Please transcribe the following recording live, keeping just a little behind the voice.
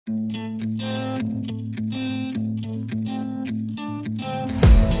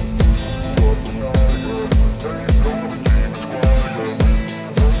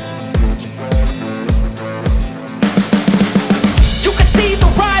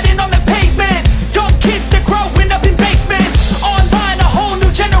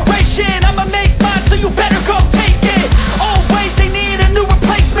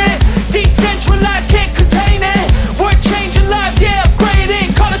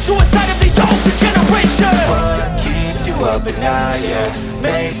night, yeah.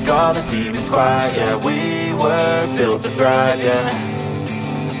 Make all the demons quiet, yeah. We were built to thrive, yeah.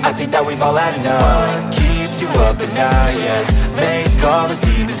 I think that we've all had enough. What keeps you up at night, yeah. Make all the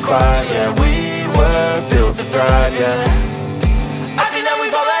demons quiet, yeah. We were built to thrive, yeah. I think that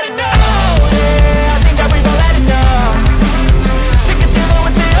we've all had enough. Yeah, I think that we've all had enough. Sick of dealing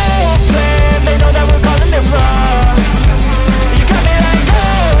with the old plan. They know that we're calling it wrong. You got me like,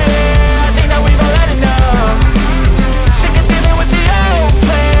 oh yeah, I think that we've all had enough. Sick of dealing with the old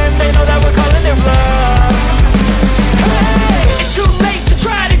plan. They know that we're calling it wrong. Hey, it's too late to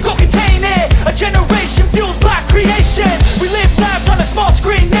try to go contain it. A generation fueled by creation. We live lives on a small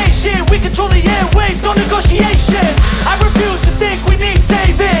screen nation. We control the airwaves, no negotiation. I refuse to think we need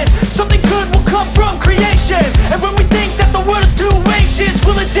saving. Something good will come from creation. And when we think that the world is too anxious,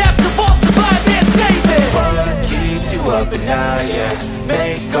 we'll adapt, evolve, survive and save it. What keeps you up at night, yeah.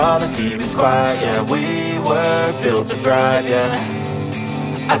 Make all the demons quiet, yeah. We were built to thrive, yeah.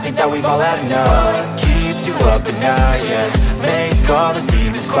 I think that we've all had enough. What keeps you up at night, yeah. Make all the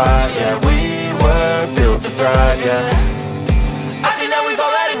demons quiet, yeah. We were built to thrive, yeah.